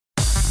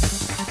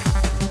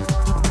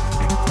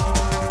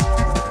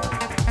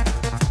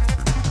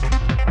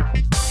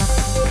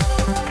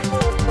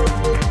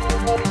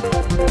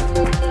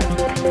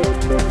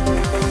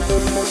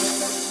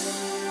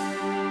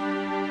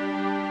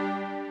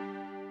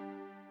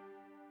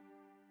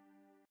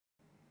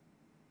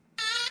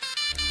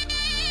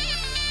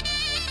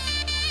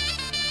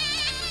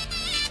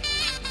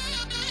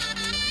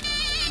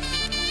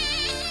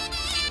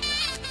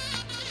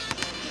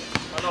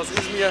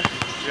Izmir.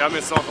 Wir haben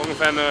jetzt noch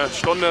ungefähr eine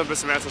Stunde, ein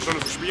bisschen mehr als eine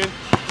Stunde zu spielen.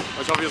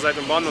 Und ich hoffe, ihr seid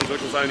in Bonn und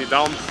drückt uns alle die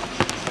Daumen.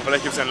 Und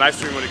vielleicht gibt es ja einen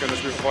Livestream und ihr könnt das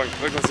Spiel verfolgen.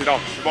 Drückt uns die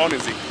Daumen. Wir brauchen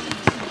den Sieg.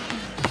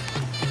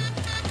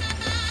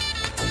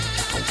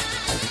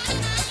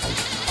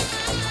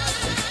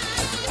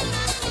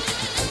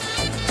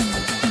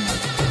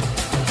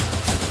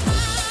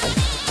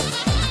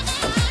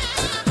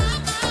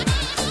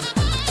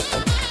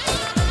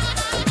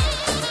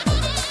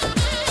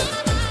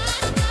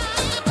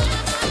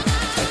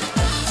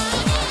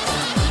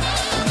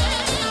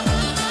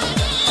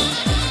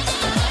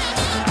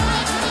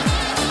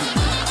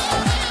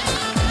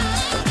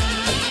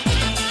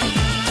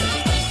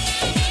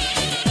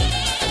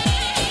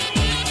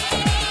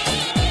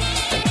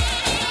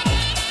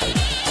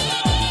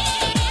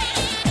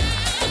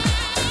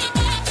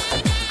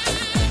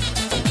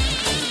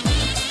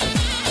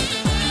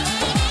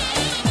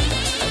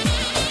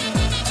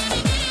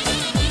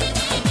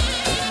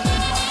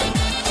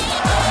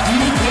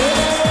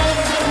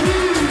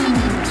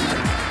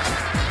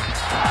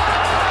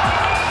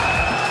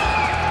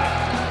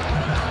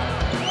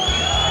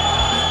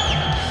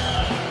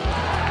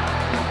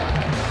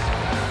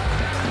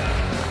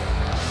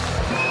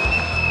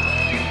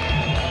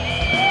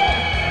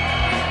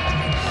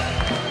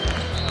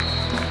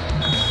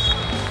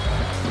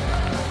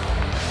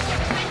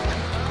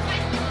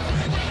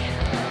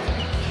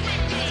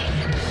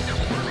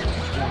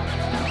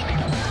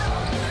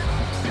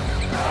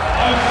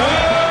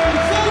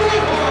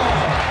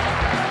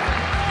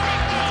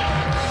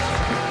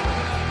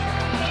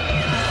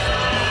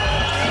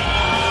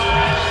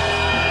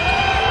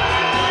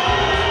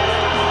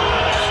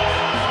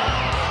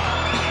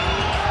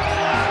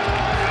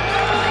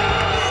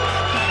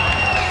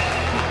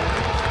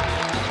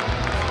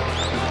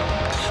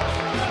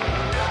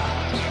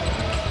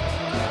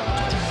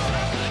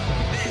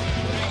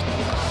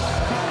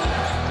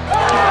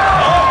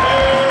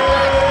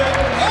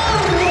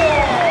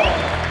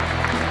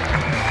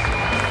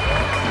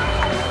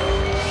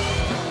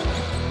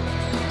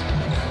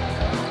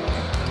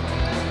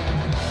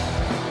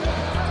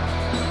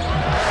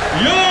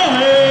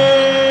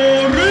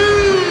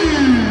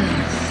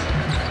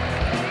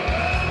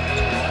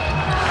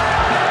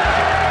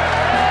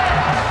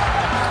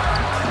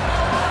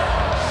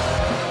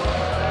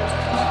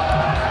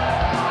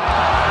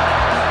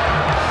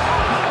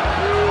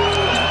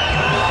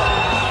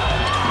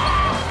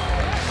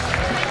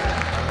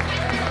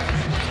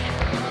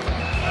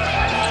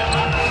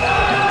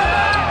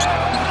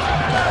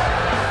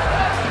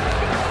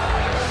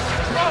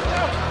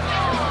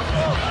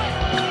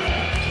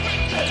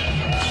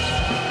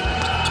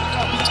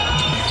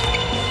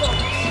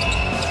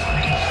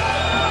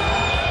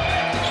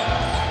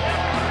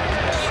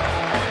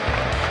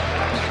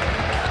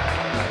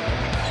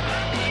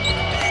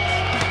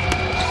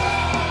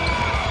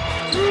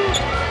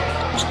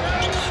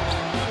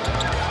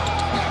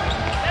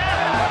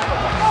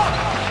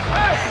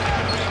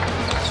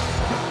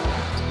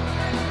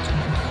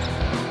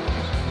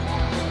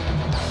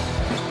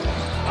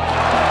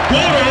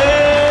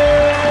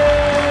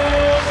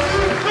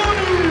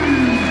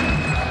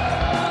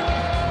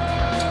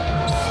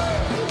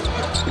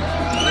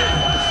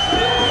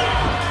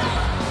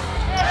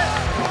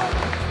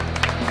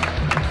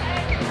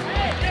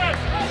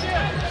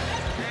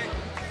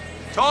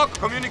 Talk,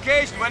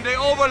 communication, when they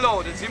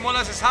overload and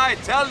Simonas is high,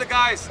 tell the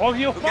guys or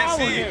you who can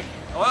see him.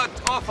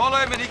 Or follow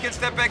him and he can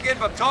step back in,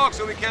 but talk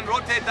so we can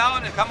rotate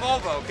down and come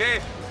over, okay?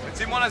 When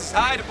Simonas is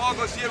high, the ball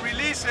goes here,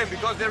 release him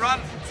because they run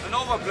an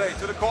overplay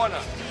to the corner,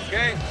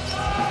 okay?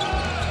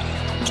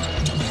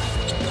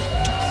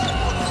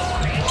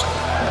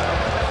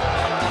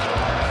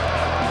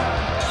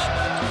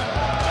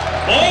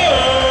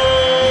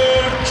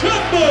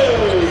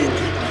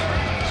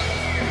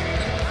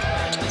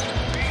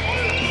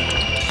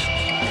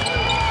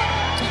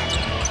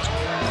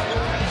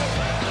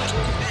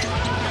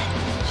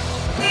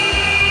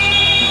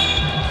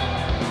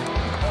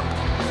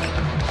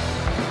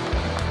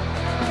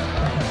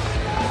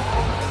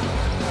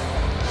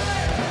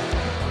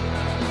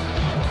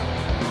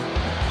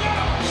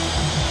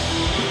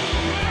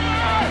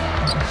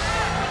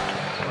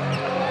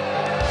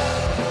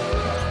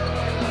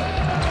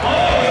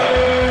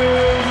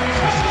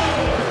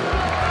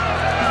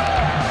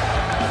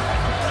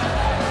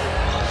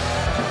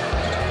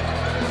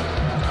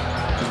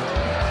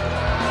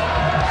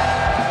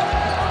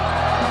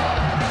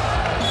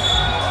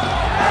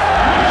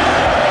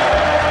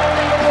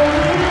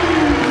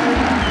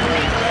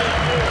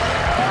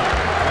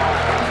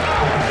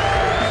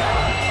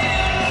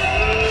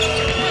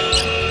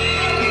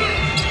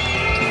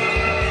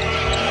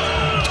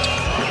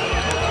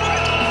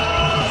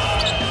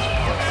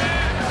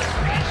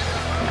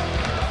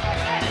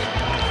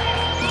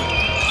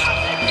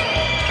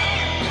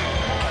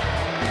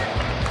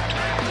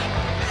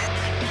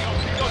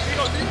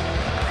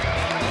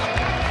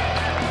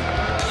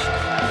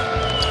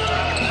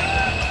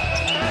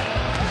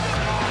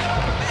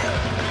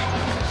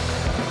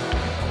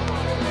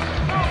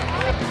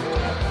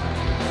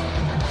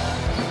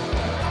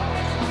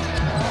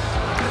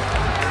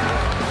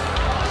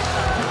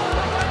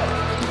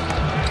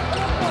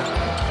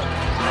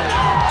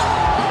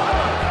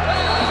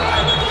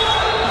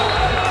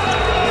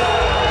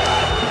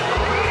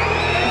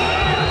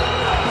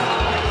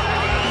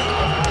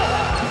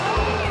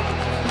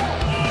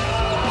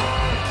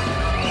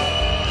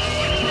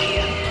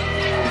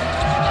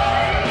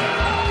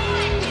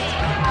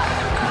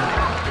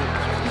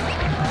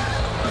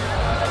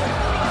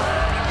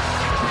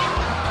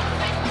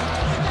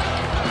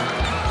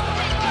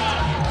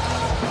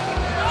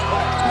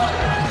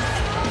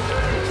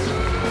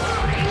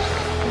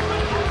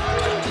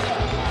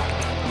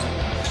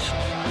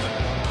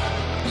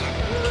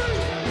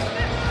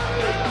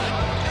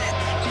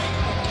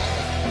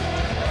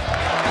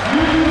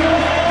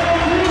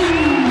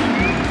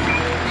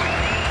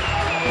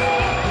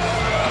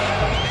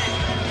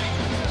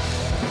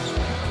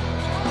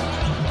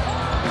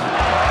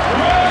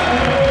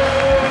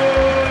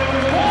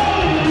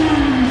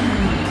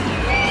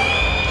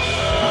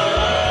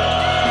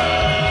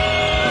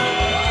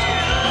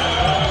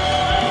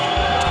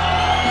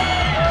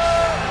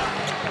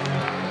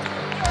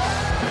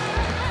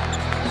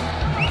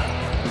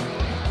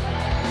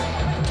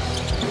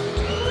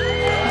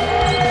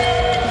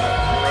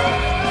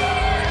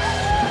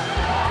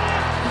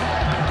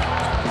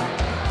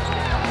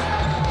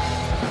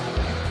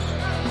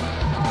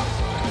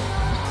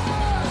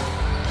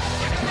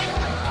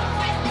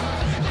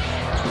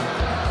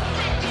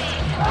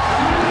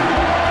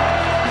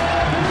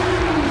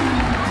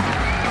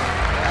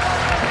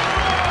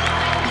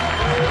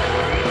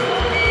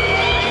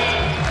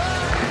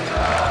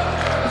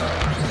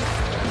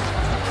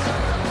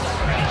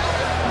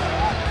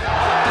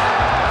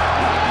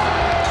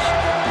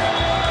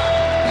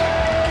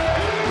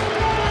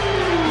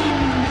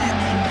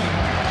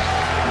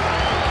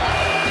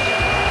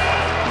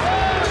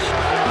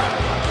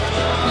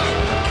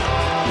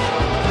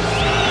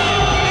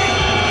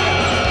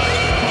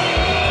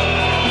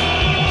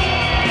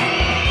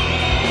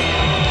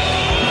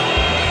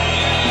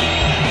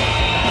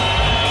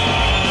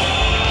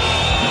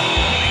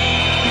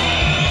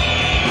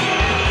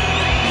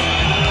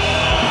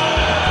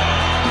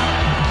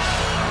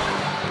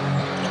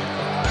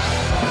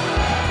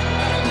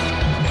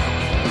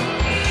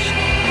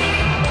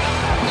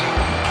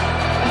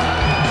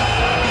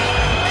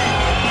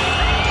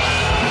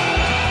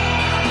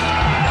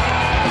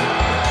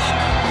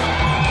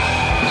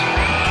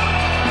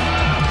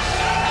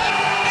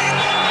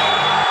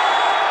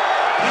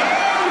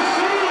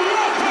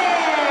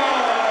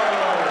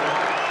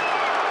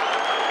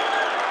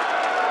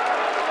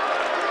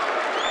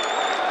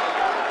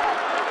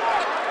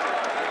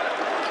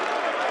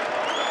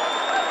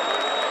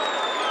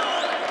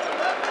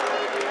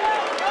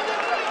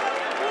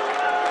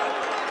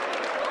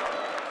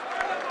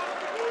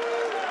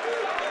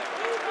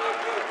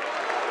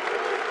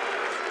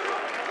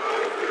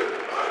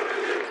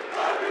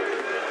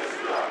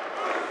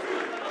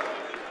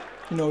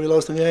 we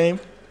lost the game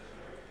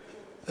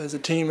as a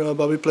team,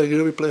 but we play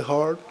good, we play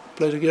hard,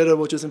 play together,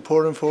 which is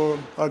important for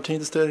our team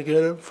to stay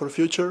together for the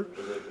future.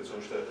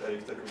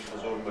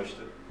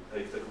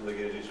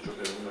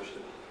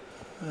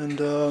 And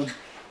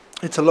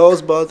it's a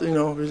loss, but we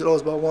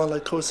lost by one,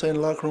 like Coach said in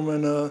the locker room,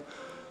 and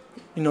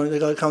they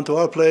got to come to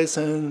our place,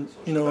 and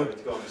we're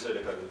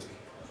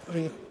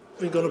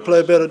going to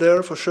play better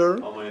there for sure,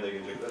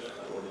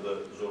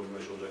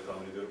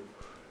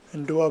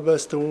 and do our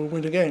best to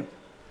win the game.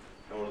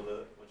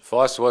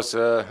 For us, it was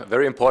a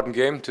very important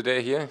game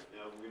today here.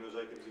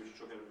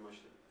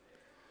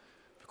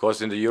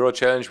 Because in the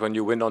EuroChallenge, when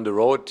you win on the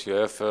road, you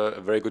have a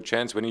very good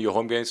chance winning your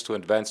home games to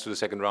advance to the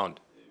second round.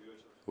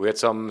 We had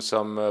some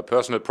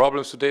personal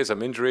problems today,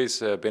 some injuries.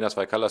 Pinar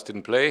Karsiyaka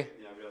didn't play.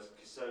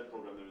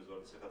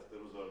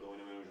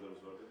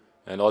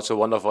 And also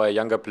one of our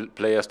younger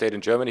players stayed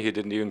in Germany. He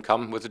didn't even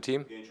come with the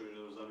team.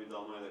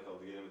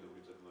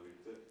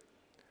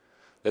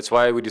 That's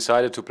why we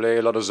decided to play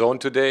a lot of zone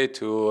today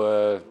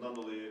to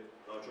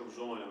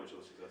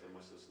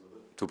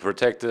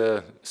protect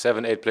the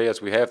 7-8 players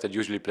we have that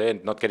usually play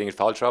and not getting in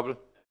foul trouble.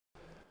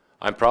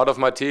 I'm proud of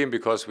my team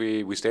because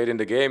we stayed in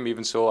the game,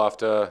 even so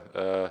after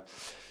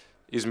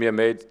Izmir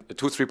made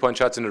 2 3-point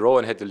shots in a row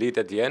and had the lead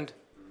at the end.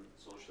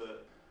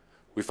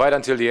 We fight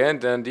until the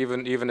end, and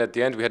even at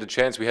the end we had a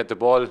chance, we had the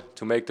ball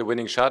to make the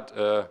winning shot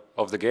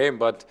of the game,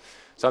 but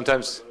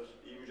sometimes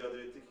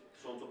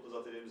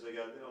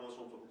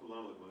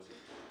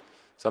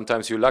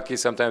you're lucky,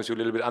 sometimes you're a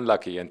little bit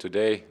unlucky, and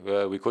today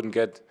we couldn't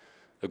get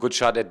a good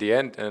shot at the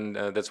end, and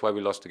that's why we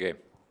lost the game.